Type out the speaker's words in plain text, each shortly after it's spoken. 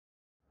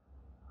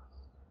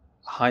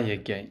Hi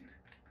again.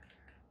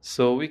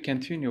 So we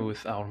continue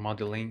with our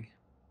modeling.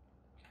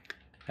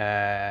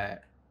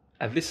 At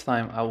this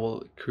time, I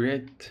will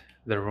create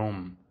the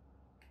room.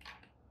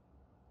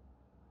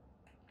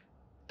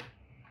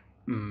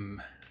 Mm,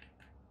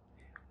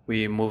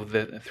 we move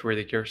the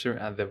 3D cursor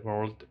at the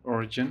world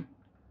origin,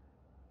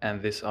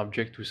 and this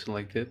object we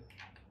selected,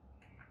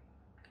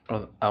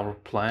 or our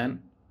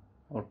plane.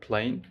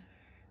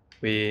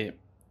 We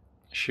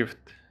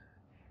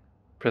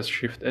press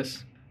Shift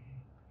S.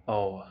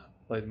 Oh,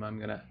 wait, I'm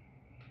gonna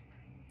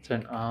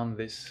turn on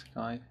this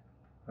guy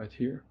right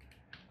here.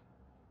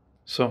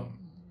 So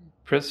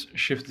press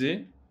Shift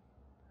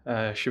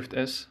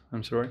S,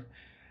 I'm sorry,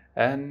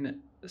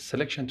 and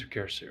selection to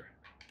cursor.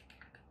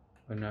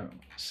 When I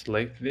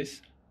select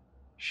this,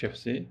 Shift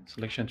Z,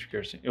 selection to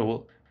cursor, it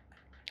will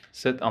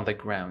sit on the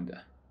ground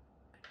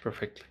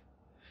perfectly.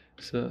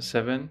 So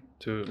 7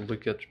 to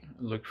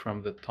look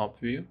from the top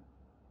view,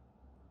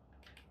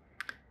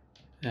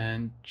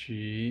 and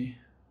G.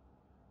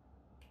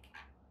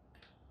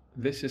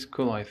 This is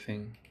cool, I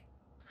think.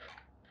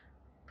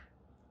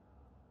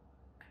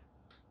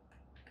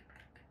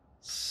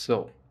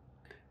 So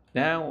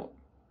now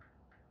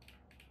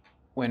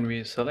when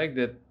we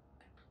selected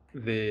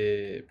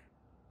the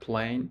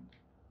plane,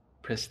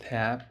 press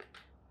tab,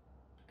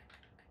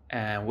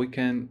 and we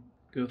can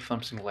do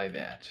something like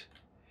that.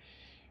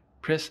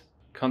 Press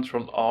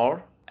Ctrl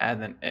R, add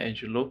an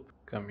edge loop,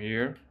 come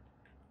here,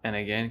 and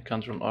again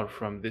Ctrl R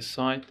from this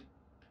side,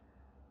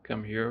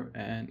 come here,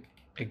 and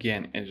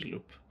again edge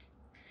loop.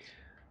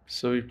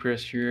 So we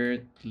press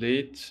here,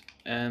 delete,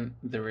 and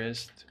the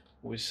rest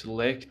we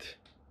select,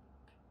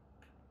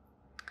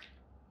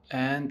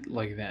 and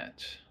like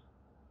that.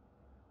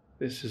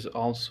 This is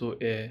also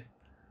a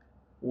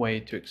way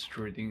to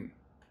extruding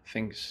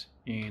things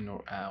in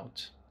or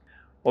out.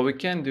 What we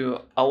can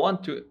do,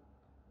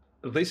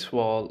 this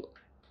wall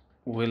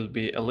will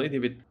be a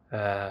little bit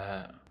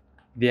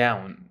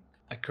down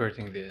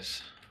according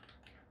this.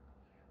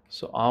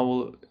 So I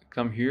will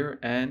come here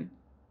and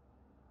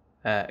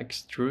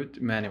extrude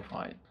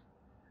magnified.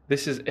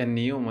 This is a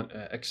new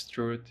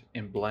extrude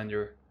in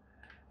Blender.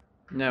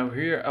 Now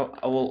here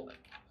I will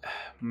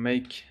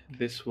make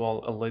this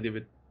wall a little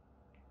bit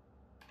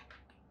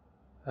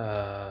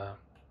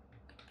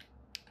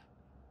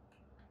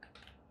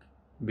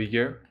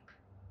bigger,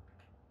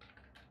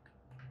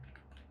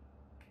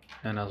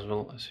 and as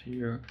well as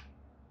here.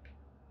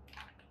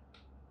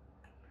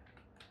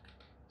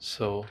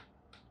 So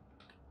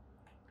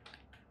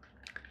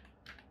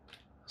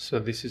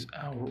this is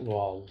our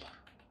wall,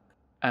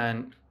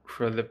 and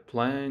for the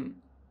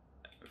plane,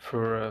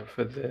 for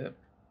the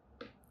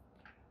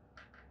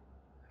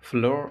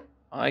floor,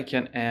 I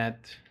can add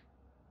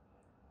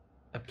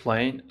a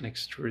plane and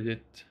extrude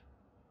it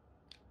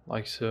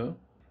like so,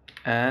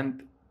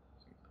 and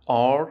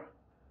R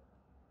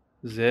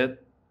Z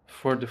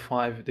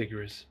 45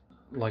 degrees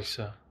like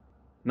so.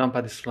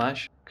 Numpad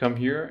slash, come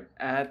here,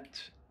 add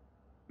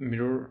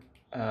mirror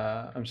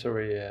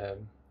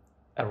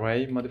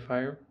array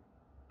modifier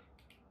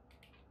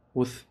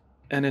with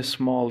any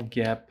small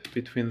gap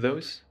between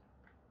those,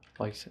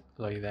 like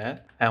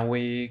that, and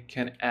we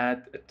can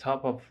add a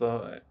top of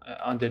the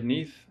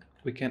underneath.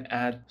 We can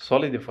add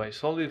solidify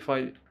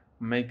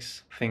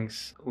makes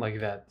things like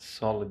that,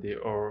 solid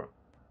or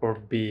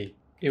big.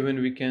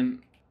 Even we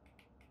can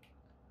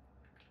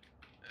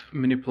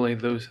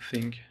manipulate those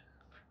things,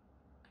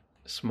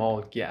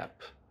 small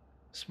gap,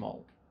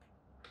 small,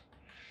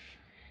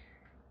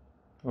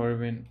 or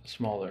even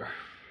smaller,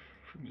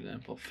 for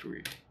example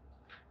 3.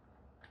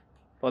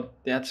 But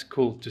that's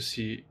cool to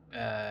see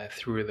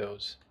through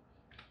those,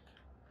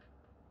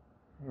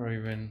 or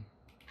even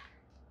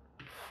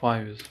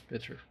 5 is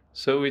better.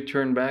 So we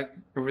turn back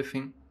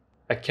everything,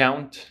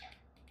 account,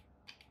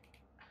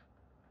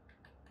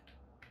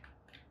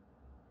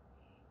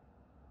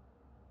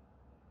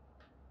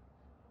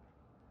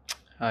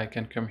 I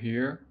can come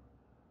here,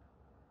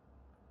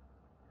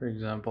 for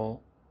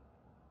example,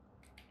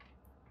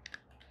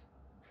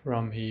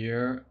 from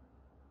here,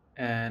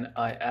 and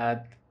I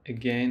add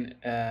again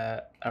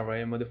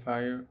array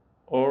modifier,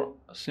 or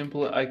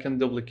simply I can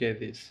duplicate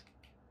this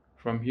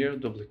from here,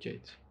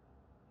 duplicate,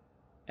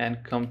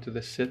 and come to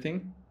the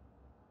setting.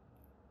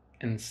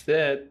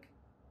 Instead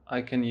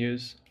I can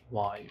use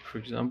Y, for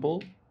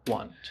example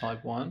 1,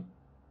 type 1,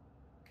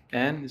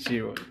 and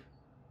 0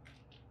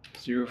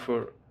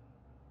 for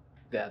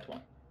that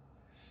one.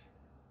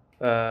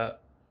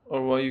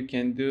 Or what you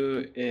can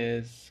do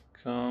is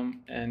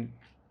come and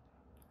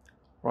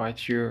right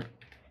here,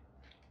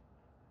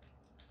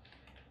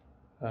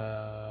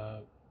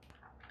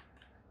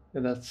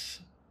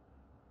 that's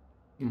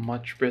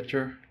much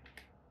better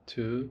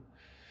too.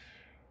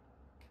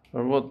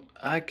 Or what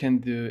I can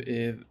do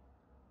is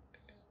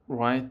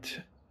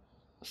write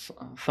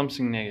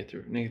something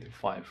negative,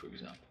 -5 for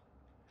example,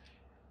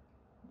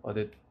 but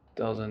it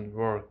doesn't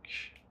work.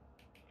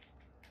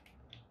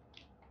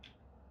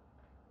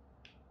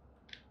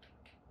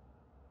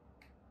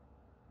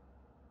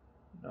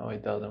 No,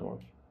 it doesn't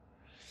work.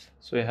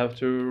 So you have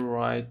to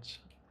write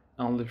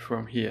only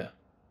from here.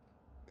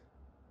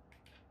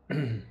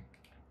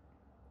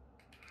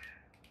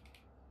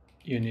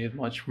 You need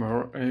much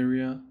more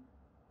area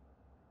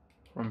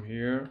from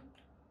here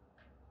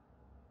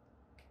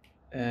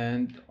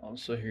and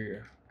also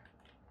here.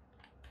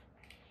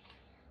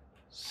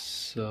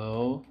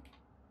 So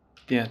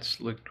that's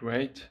look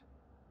great.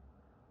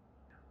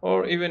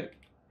 Or even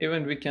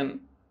we can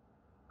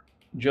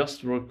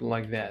just work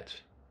like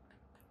that.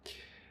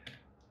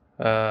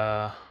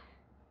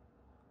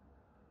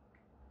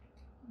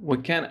 We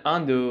can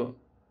undo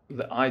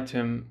the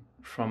item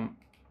from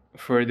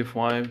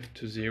 35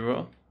 to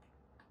 0,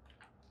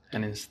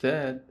 and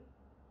instead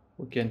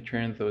we can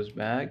turn those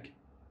back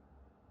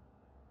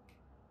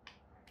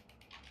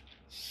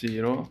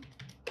 0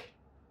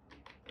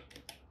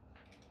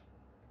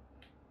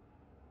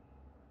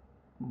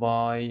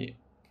 by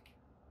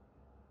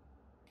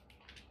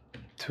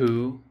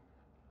 2,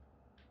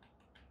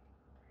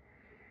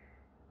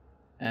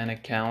 and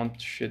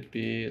account should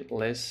be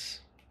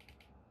less,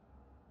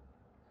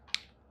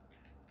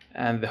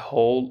 and the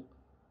whole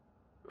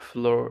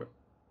floor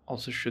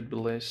also should be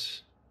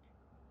less,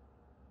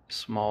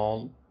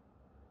 small,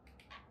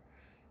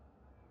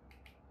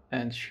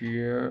 and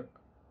here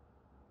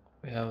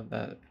we have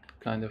that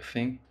kind of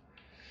thing.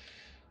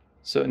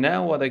 So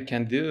now what I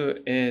can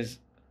do is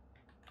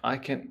I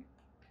can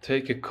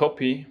take a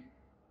copy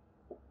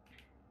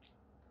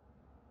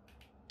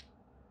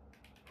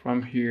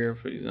from here,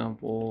 for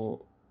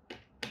example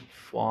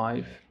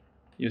 5.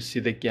 You see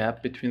the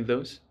gap between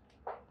those,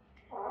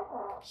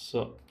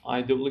 so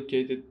I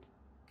duplicated.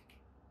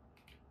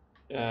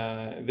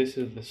 This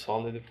is the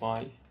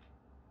solidify,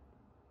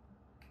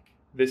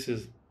 this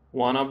is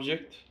one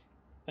object,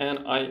 and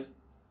I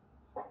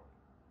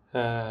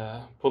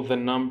put the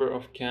number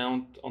of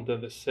count under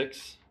the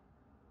 6,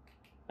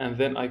 and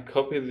then I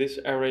copy this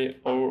array,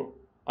 or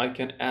I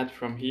can add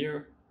from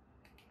here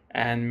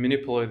and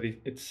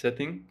manipulate its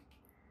setting,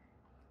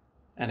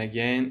 and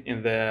again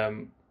in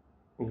the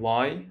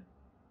y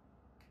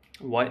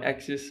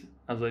axis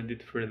as I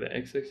did for the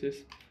x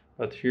axis,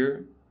 but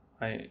here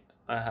I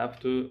have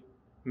to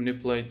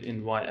manipulate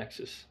in y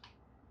axis.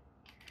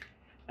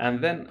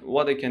 And then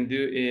what I can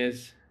do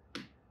is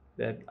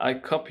that I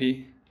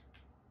copy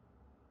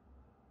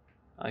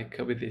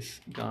this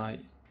guy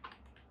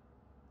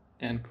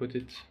and put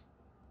it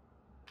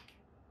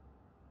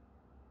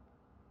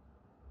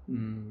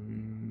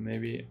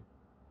maybe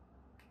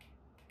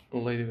a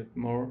little bit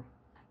more.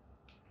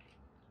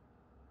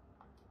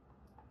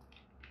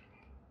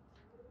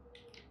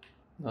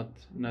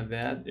 Not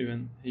that,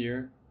 even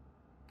here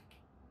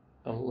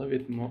a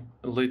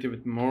little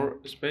bit more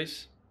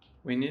space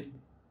we need,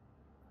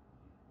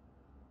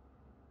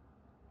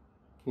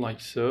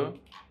 like so,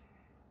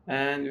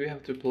 and we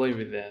have to play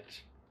with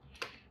that.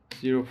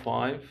 0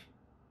 5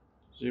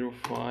 0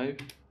 5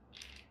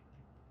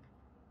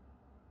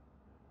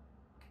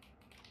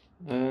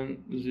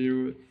 and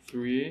 0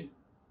 3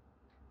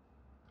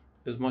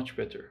 is much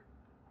better.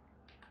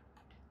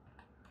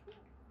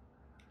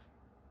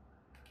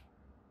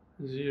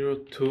 0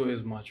 2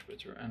 is much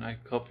better, and I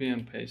copy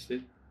and paste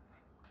it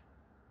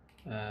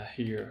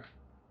here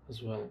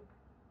as well.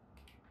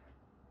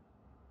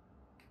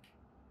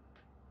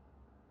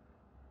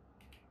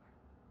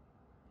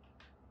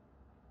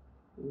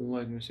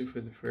 Let me see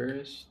for the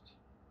first,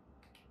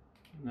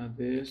 not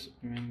this,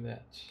 I mean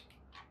that.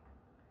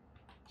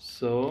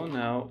 So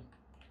now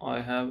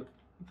I have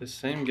the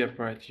same gap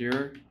right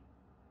here.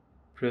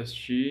 Press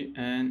G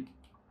and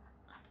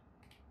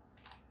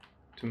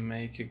to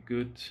make a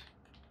good.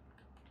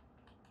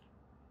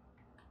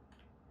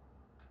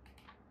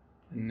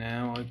 And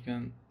now I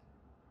can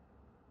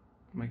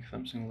make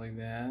something like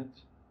that.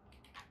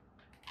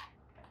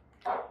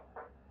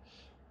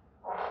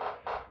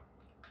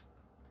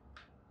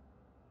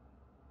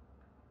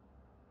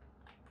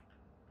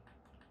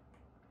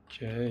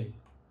 Okay.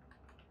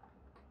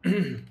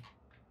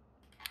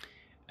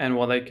 And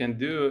what I can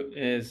do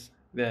is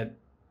that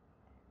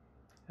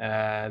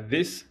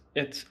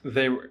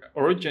the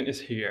origin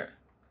is here,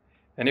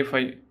 and if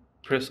I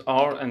press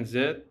R and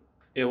Z,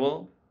 it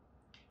will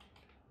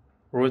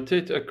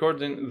rotate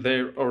according to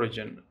their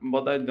origin,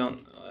 but I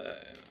don't,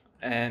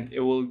 and it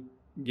will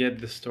get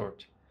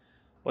distorted.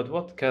 But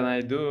what can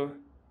I do?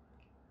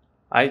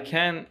 I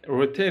can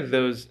rotate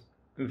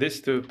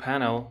this two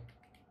panel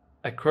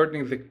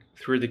according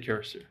through the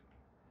cursor.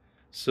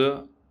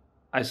 So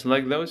I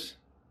select those,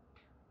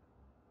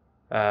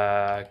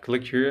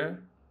 click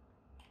here,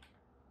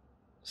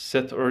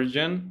 set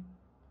origin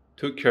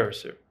to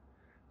cursor.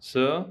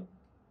 So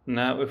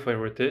now if I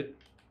rotate,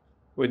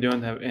 we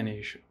don't have any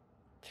issue.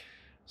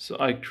 So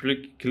I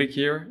click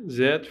here,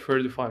 Z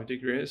 35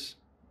 degrees,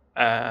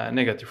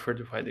 negative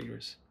 35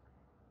 degrees,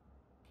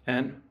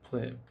 and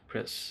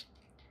press.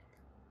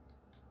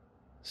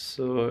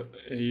 So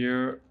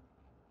here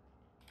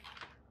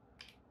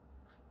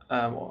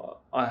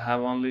I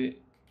have only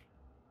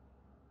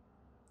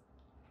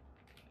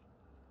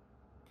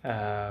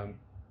I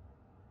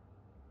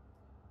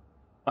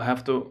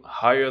have to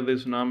higher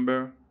this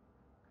number,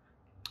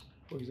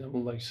 for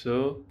example, like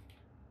so,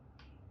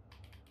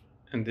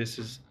 and this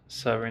is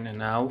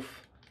 7.5.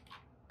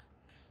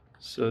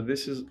 So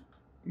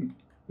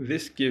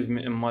this gives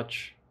me a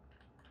much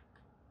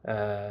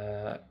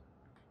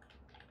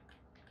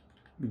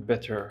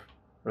better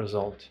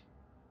result,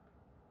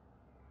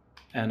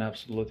 and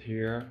absolute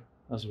here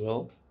as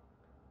well,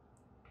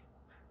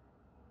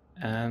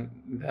 and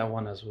that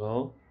one as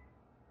well.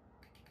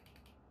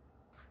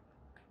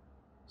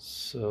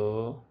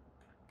 So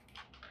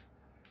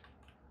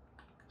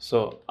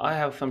I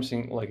have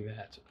something like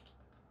that.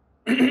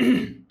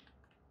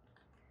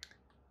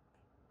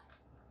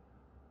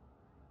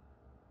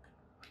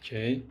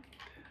 Okay,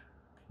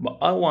 but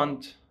I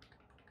want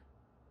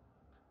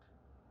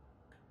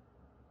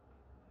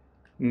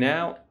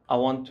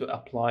to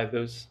apply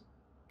those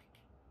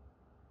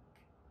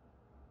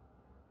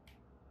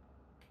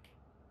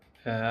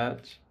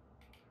add,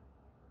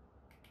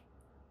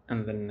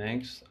 and then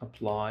next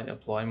apply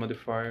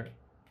modifier,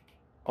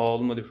 all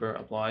modifier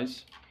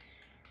applies.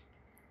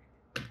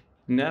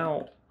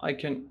 Now I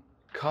can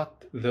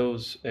cut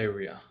those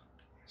area.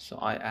 So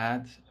I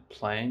add a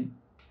plane,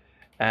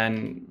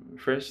 and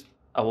first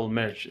I will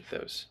merge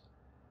those.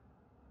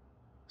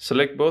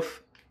 Select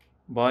both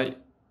by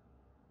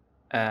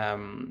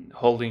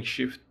holding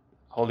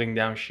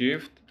down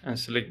shift and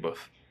select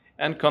both,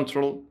 and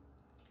Control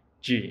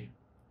G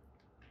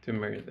to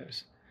merge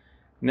those.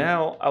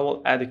 Now I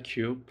will add a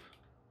cube,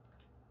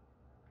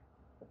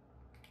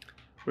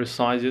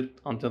 resize it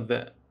until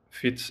the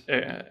fits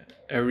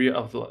area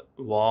of the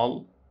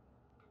wall.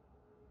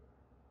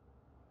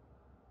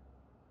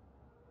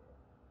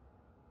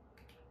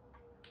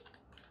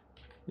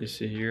 You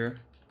see here.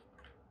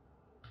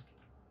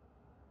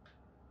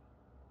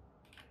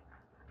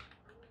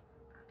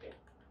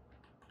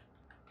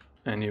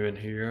 And even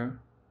here.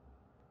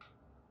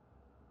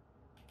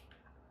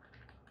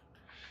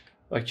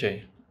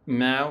 Okay,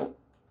 now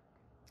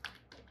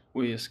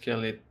we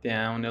scale it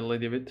down a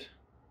little bit.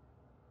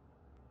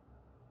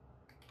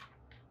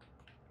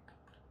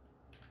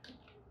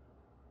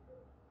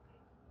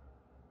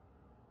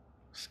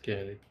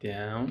 Scale it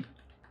down.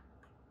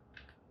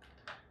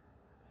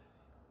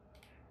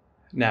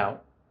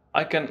 Now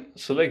I can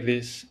select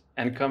this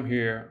and come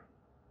here,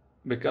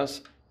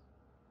 because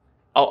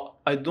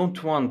I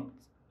don't want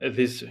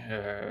this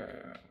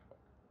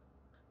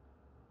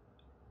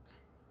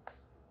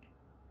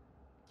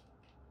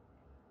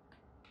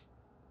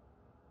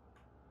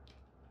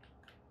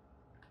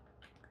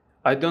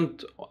I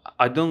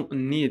don't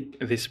need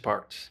this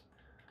part,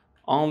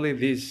 only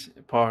this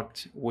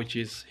part which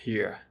is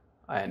here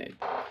I need.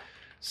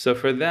 So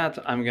for that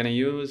I'm gonna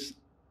use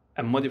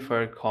a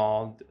modifier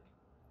called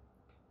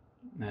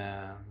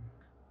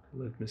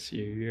let me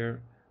see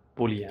here,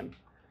 Boolean.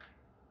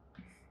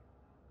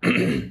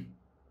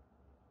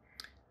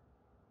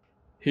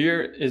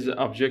 Here is the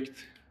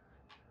object,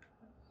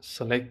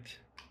 select,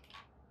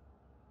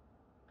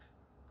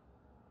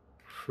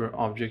 for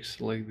object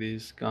select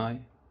this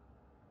guy,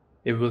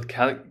 it will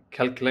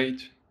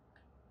calculate,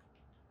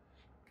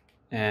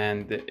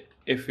 and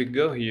if we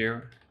go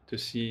here to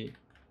see,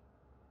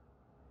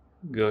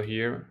 go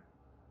here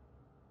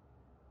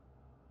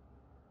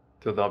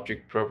to the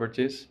object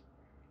properties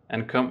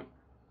and come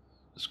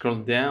scroll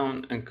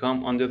down and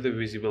come under the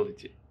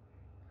visibility,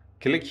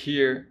 click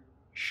here,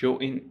 show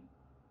in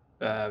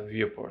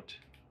viewport.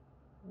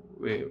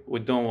 We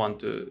don't want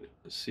to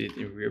see it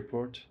in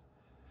viewport,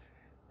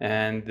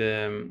 and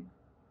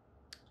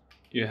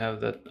you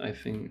have that, I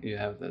think you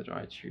have that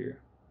right here,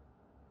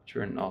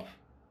 turn off,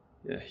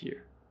 yeah,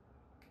 here.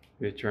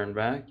 We turn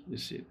back, you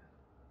see it.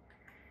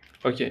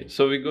 Okay,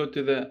 so we go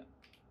to the,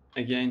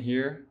 again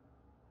here,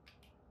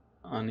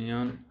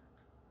 onion,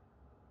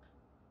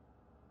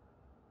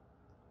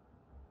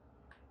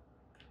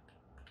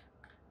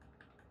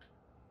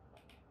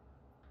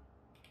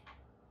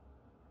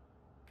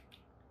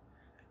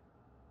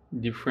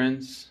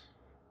 difference,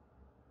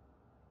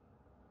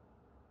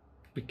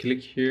 we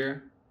click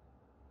here,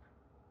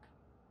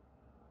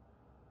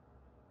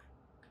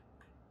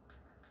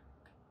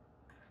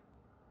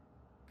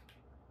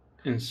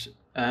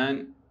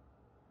 and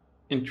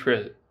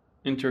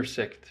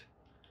intersect.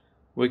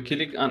 We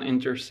click on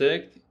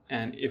intersect,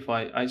 and if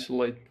I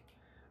isolate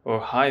or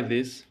hide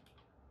this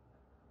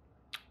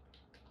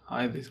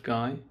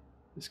guy,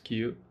 this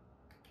cube,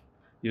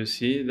 you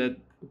see that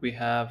we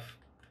have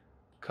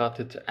cut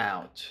it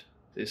out,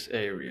 this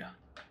area.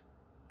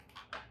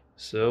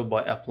 So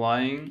by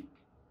applying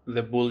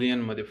the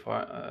Boolean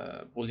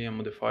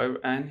modifier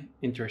and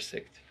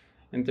intersect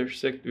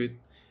with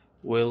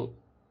will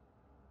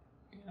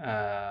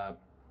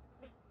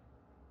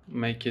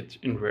make it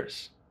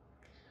inverse.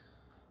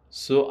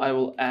 So I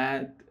will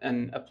add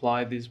and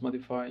apply this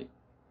modifier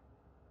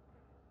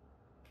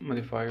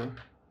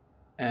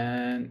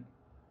and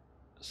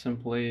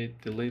simply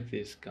delete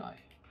this guy,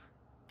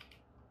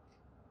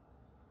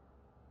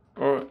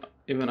 or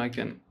even I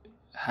can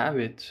have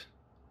it,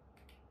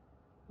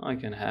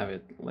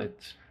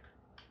 let's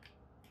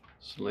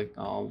select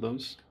all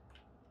those,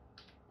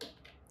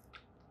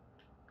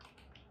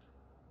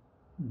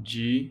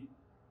 G,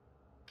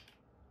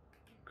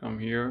 come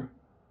here,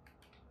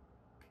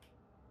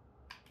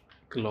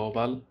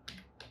 global,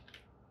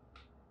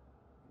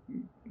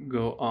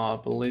 go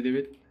up a little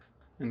bit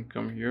and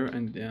come here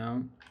and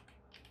down.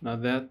 Now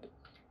that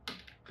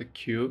the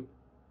cube,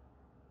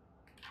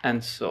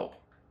 and so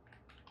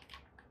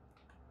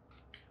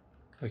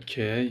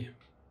okay,